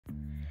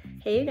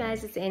Hey you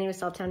guys, it's Annie with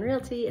Saltown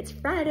Realty. It's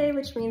Friday,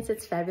 which means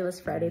it's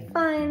Fabulous Friday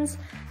Finds.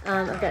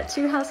 I've got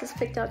two houses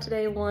picked out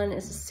today. One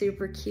is a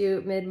super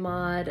cute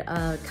mid-mod,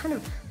 kind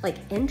of like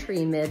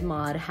entry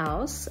mid-mod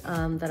house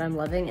that I'm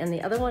loving. And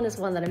the other one is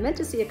one that I meant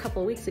to see a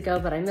couple weeks ago,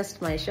 but I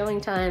missed my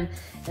showing time.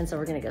 And so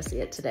we're gonna go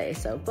see it today.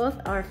 So both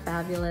are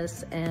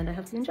fabulous and I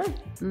hope you enjoy.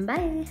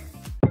 Bye.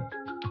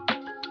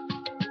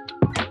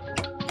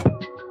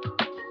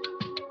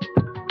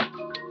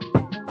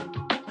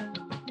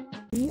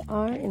 We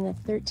are in the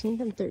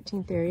 13th and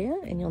 13th area,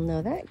 and you'll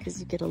know that because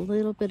you get a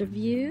little bit of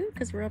view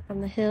because we're up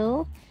on the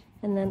hill.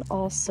 And then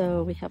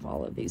also we have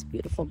all of these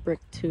beautiful brick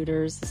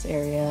tutors. This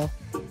area,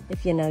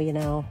 if you know, you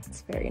know.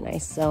 It's a very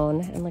nice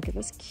zone. And look at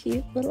this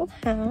cute little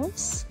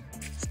house,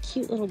 this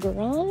cute little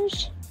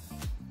garage,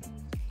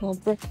 little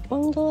brick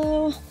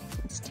bungalow.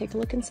 Let's take a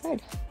look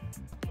inside.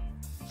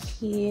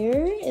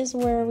 Here is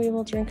where we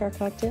will drink our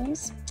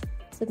cocktails.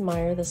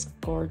 Admire this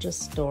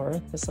gorgeous door,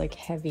 this like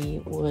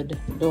heavy wood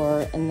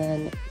door, and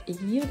then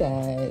you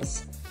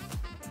guys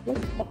look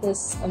at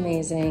this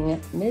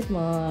amazing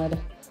mid-mod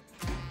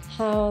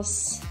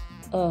house.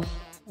 Oh,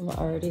 I'm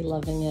already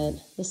loving it.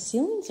 The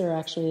ceilings are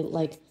actually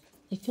like,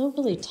 they feel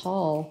really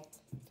tall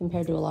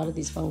compared to a lot of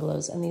these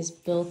bungalows, and these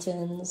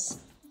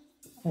built-ins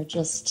are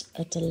just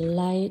a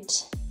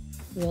delight.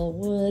 Real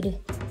wood,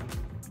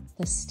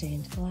 the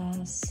stained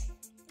glass,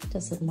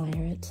 just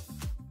admire it.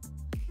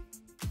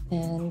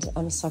 And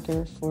I'm a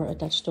sucker for a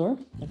Dutch door.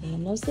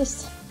 Everyone knows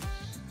this.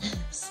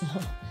 So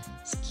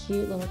this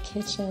cute little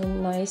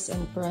kitchen, nice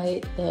and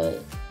bright.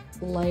 The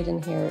light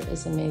in here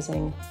is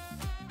amazing.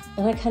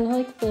 And I kind of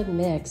like the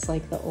mix,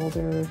 like the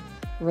older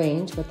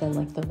range, but then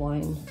like the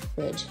wine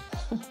fridge.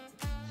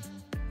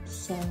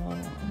 So, all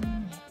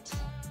right.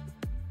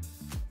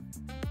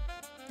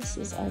 This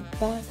is our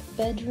back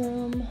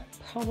bedroom.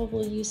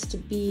 Probably used to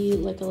be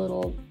like a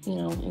little, you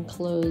know,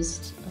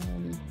 enclosed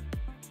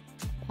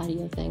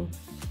patio thing.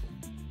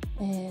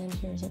 And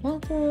here's our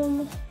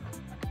bathroom.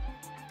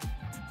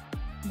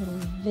 Little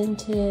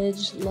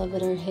vintage, love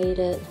it or hate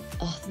it.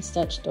 Oh, these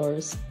Dutch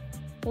doors.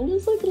 I'm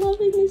just like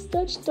loving these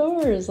Dutch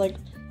doors. Like,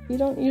 you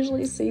don't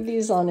usually see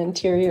these on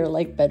interior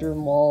like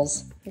bedroom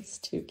walls. It's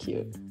too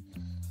cute.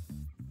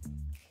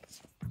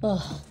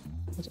 Oh,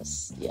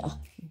 yeah,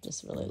 I'm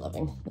just really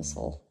loving this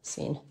whole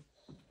scene.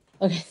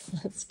 Okay,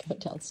 let's go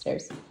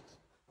downstairs.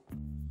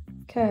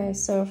 Okay,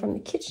 so from the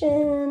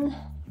kitchen,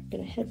 I'm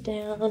gonna head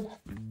down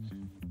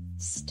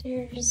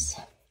stairs,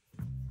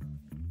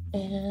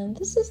 and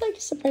this is like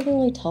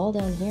surprisingly tall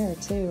down here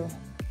too.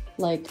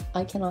 Like,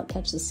 I cannot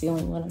touch the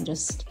ceiling when I'm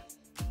just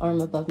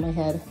arm above my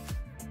head.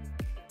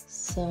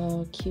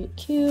 So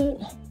cute.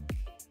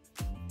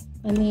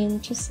 I mean,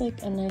 just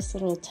like a nice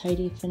little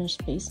tidy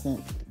finished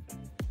basement.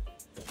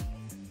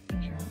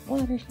 There's your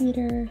water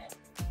heater,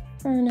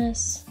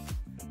 furnace,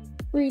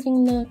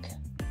 reading nook,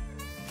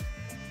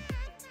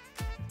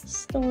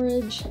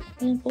 storage,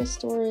 ample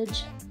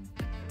storage.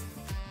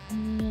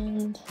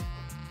 And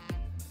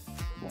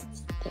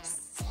what's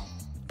this?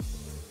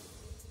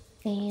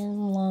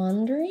 And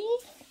laundry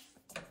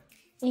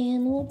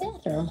and a little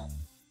bathroom.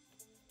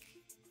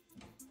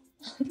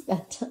 Look at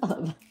that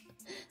tub.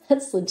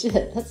 That's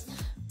legit. That's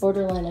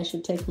borderline. I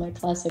should take my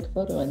classic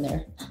photo in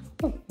there.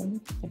 Oh,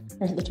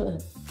 or the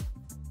toilet.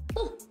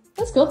 Oh,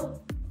 that's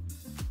cool.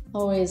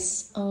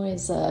 Always,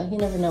 you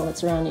never know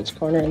what's around each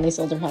corner in these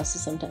older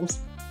houses sometimes.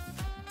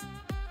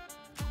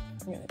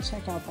 I'm gonna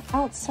check out the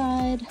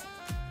outside.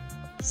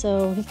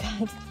 So we've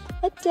got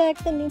a deck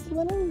that needs a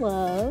little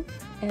love,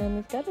 and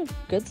we've got a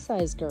good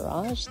sized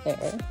garage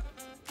there.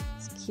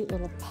 It's a cute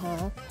little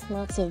path,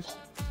 lots of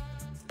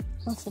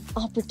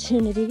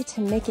opportunity to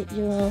make it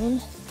your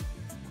own.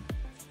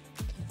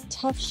 A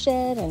tough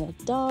shed and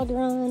a dog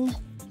run,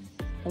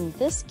 and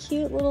this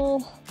cute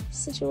little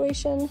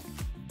situation,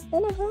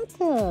 and a hot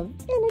tub,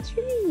 and a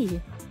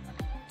tree.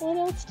 What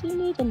else do you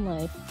need in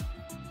life?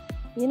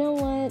 You know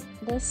what?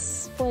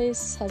 This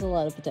place has a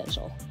lot of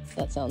potential.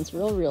 That sounds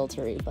real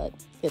realtor-y, but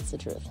it's the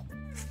truth.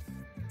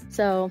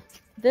 So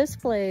this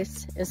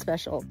place is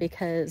special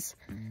because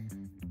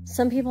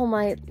some people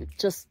might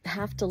just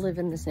have to live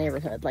in this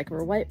neighborhood. Like,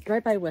 we're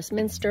right by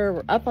Westminster,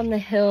 we're up on the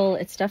hill.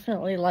 It's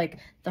definitely like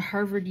the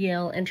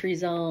Harvard-Yale entry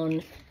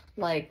zone.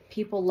 Like,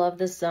 people love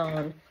this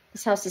zone.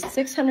 This house is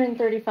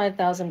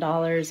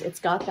 $635,000.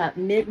 It's got that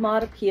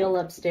mid-mod appeal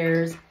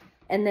upstairs,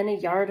 and then a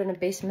yard and a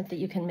basement that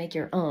you can make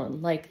your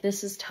own. Like,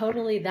 this is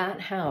totally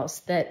that house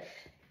that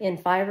in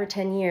 5 or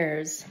 10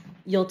 years,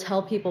 you'll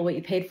tell people what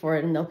you paid for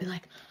it and they'll be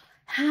like,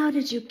 how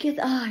did you get,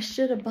 oh, I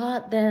should have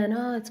bought then.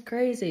 Oh, it's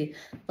crazy.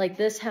 Like,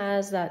 this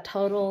has that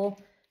total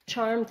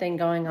charm thing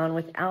going on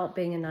without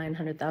being a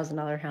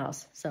 $900,000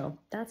 house. So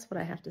that's what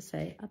I have to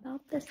say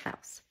about this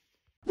house.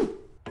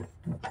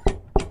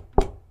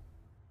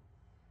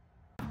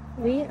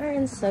 We are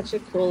in such a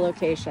cool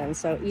location.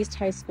 So East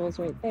High School is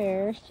right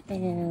there,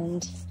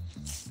 and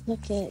we're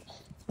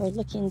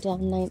looking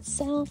down 9th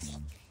South.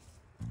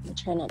 I'll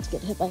try not to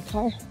get hit by a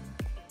car.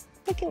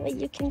 Look at what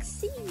you can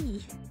see.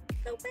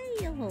 The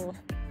whale.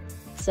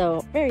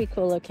 So very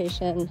cool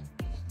location.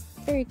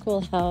 Very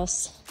cool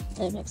house.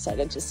 I'm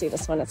excited to see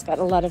this one. It's got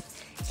a lot of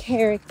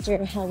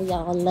character, how we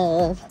all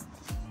love.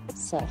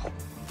 So,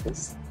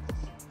 these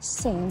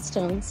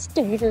sandstone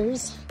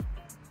stairs.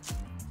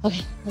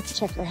 Okay, let's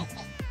check her out.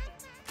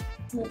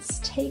 Let's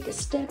take a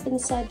step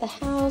inside the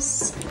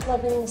house.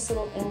 Loving this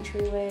little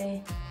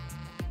entryway.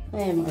 I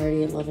am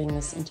already loving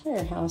this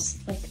entire house.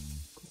 Like,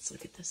 let's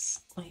look at this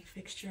light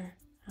fixture.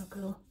 How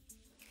cool.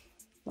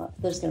 Well,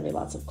 there's gonna be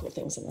lots of cool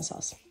things in this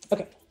house.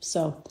 Okay,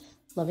 so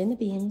loving the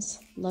beams,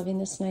 loving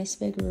this nice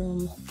big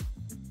room,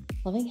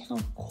 loving how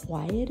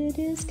quiet it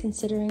is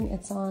considering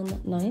it's on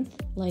 9th.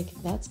 Like,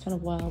 that's kind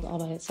of wild all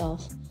by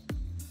itself.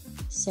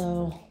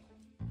 So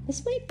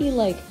this might be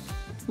like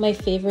my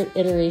favorite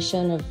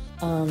iteration of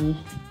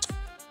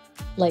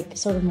like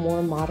sort of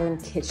more modern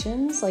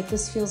kitchens. Like,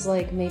 this feels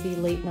like maybe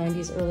late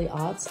 90s, early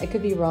aughts. I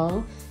could be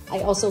wrong.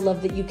 I also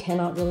love that you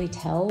cannot really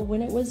tell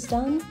when it was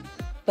done,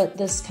 but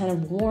this kind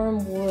of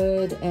warm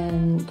wood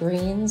and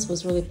greens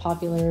was really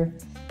popular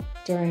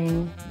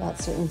during that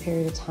certain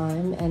period of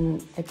time,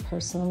 and I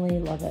personally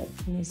love it.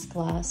 And these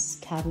glass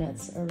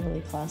cabinets are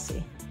really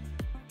classy.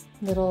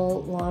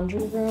 Little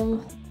laundry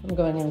room. I'm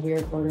going in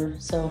weird order.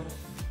 So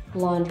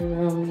laundry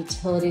room,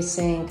 utility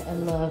sink. I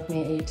love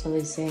me a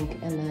utility sink,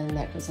 and then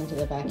that goes into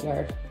the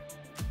backyard.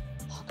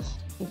 Oh God,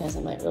 you guys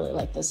might really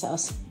like this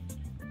house.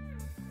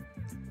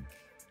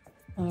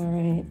 All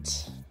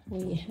right,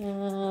 we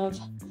have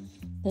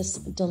this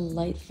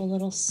delightful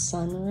little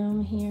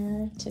sunroom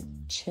here to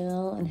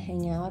chill and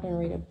hang out and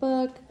read a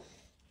book.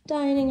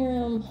 Dining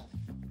room.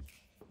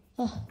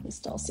 Oh, these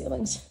tall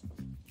ceilings.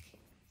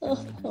 Oh,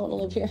 I want to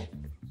live here.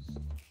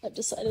 I've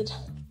decided.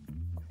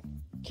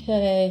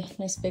 Okay,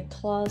 nice big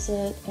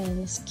closet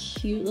and this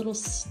cute little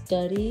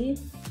study,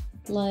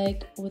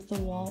 like with the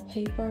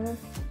wallpaper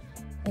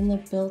and the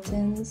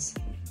built-ins.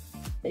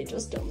 They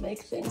just don't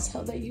make things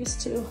how they used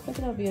to. Look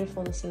at how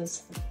beautiful this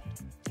is.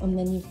 And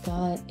then you've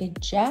got a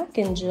Jack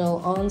and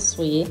Jill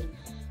ensuite.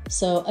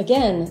 So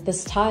again,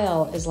 this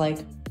tile is like,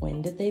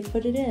 when did they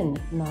put it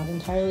in? Not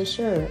entirely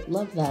sure.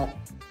 Love that.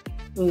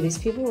 Ooh, these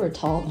people were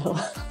tall though.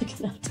 Look at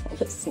how tall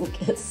this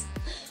sink is.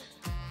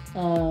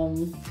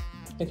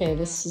 Okay,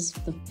 this is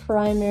the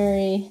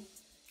primary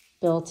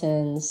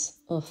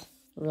built-ins. Oh,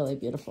 really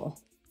beautiful.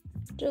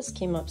 Just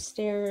came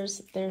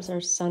upstairs. There's our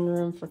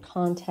sunroom for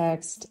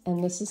context.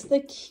 And this is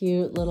the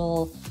cute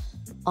little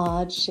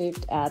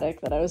odd-shaped attic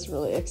that I was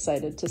really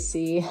excited to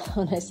see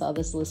when I saw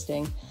this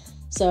listing.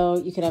 So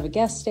you could have a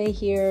guest stay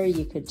here.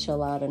 You could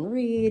chill out and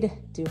read,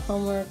 do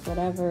homework,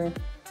 whatever. And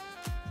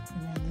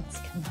then let's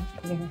come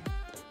up here.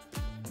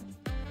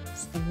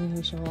 It's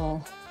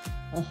unusual.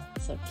 Oh,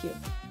 so cute.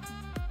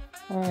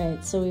 All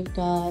right, so we've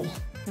got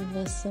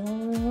this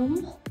little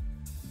room,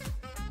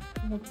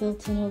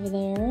 built in over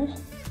there.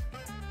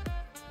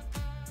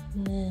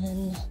 And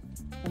then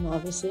I'm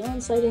obviously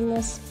on-siting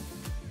this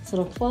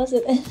little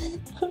closet.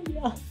 And oh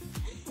yeah,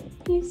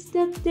 you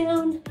step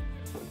down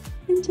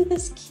into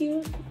this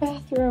cute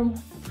bathroom.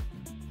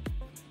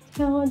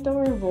 How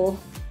adorable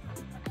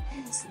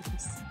is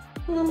this?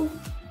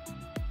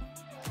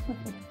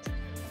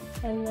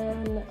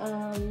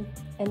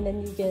 And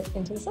then you get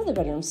into this other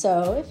bedroom.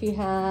 So if you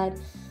had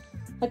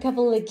a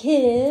couple of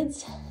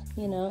kids,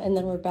 you know, and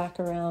then we're back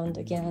around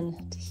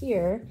again to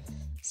here.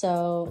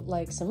 So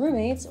like some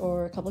roommates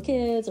or a couple of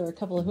kids or a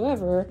couple of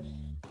whoever,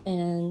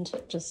 and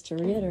just to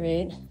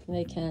reiterate,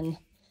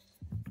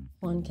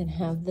 one can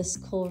have this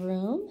cool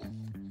room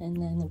and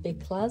then a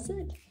big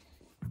closet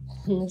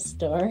and this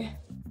door,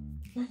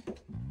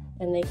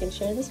 and they can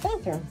share this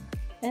bathroom.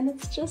 And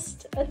it's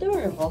just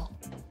adorable.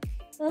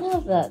 I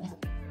love that.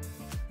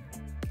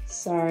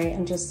 Sorry,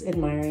 I'm just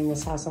admiring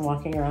this house and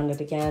walking around it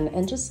again.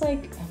 And just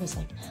like, I was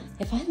like,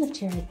 if I lived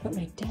here, I'd put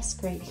my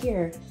desk right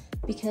here,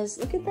 because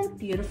look at that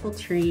beautiful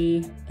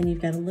tree. And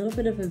you've got a little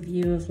bit of a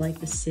view of like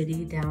the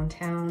city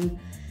downtown,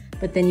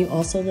 but then you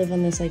also live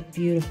on this like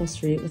beautiful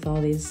street with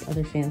all these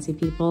other fancy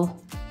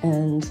people.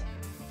 And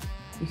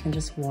you can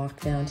just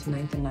walk down to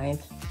 9th and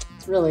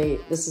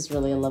 9th. This is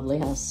really a lovely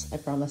house, I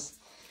promise.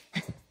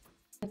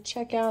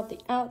 Check out the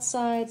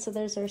outside. So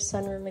there's our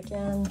sunroom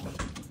again.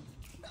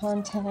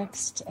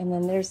 Context, and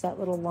then there's that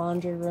little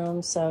laundry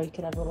room, so you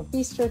could have a little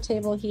bistro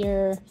table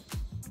here.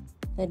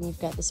 Then you've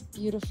got this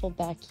beautiful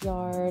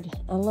backyard.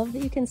 I love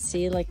that you can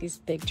see like these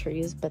big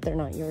trees, but they're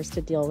not yours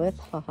to deal with.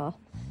 Haha.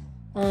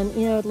 You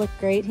know, it'd look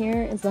great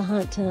here is the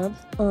hot tub,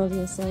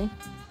 obviously.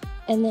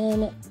 And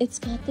then it's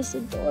got this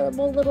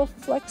adorable little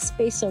flex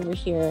space over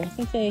here. I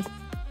think they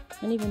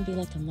might even be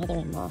like a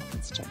mother-in-law.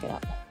 Let's check it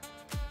out.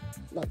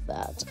 Love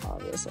that,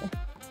 obviously.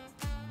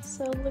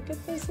 So look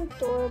at this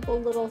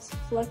adorable little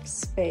flex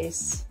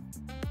space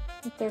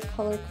with their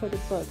color-coded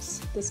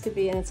books. This could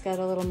be, and it's got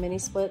a little mini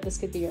split. This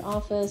could be your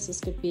office. This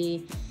could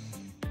be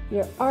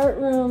your art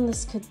room.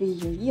 This could be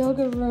your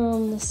yoga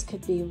room. This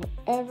could be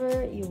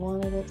whatever you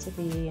wanted it to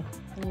be.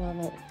 I love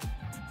it.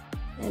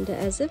 And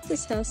as if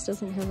this house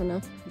doesn't have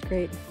enough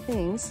great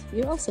things,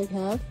 you also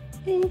have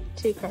a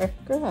 2-car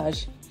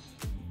garage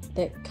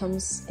that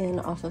comes in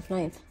off of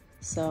 9th.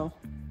 So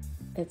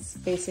It's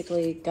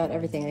basically got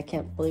everything. I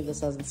can't believe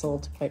this hasn't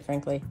sold, quite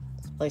frankly.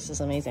 This place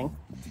is amazing.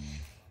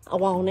 I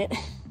want it.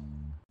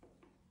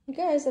 You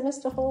guys, I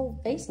missed a whole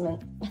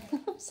basement.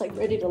 It's like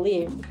ready to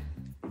leave.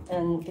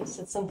 And guess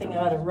it's something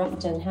about a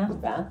roughed-in half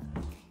bath.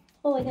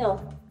 Holy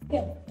hell.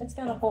 Yeah, it's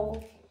got a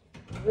whole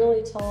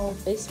really tall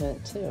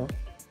basement too.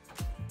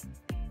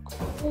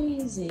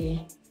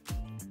 Crazy.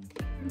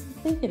 I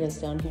think it is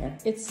down here.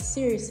 It's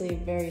seriously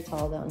very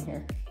tall down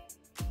here.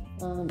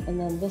 And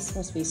then this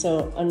must be,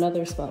 so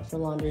another spot for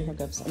laundry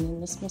hookups. And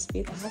then this must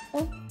be the half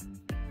bath?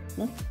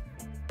 No?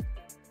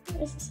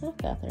 Where is this half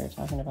bath that you're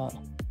talking about?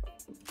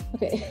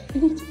 Okay, I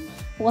need to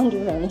wander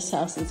around this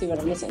house and see what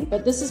I'm missing.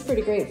 But this is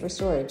pretty great for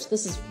storage.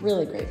 This is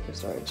really great for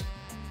storage.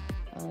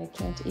 I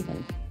can't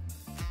even.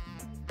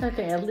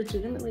 Okay, I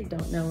legitimately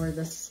don't know where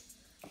this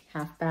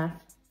half bath,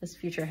 this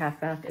future half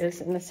bath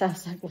is in this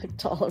house. I've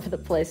looked all over the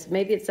place.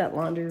 Maybe it's that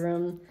laundry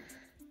room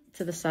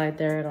to the side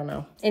there, I don't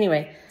know.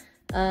 Anyway,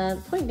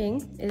 the point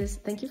being is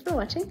thank you for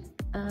watching.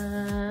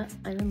 I'm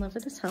in love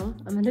with this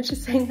home. I'm gonna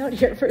just hang out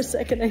here for a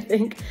second, I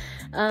think.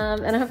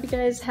 And I hope you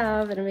guys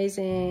have an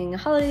amazing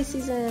holiday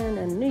season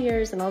and New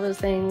Year's and all those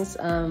things.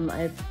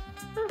 I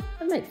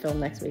might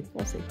film next week.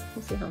 We'll see.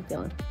 We'll see how I'm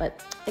feeling.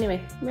 But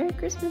anyway, Merry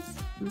Christmas.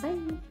 Bye.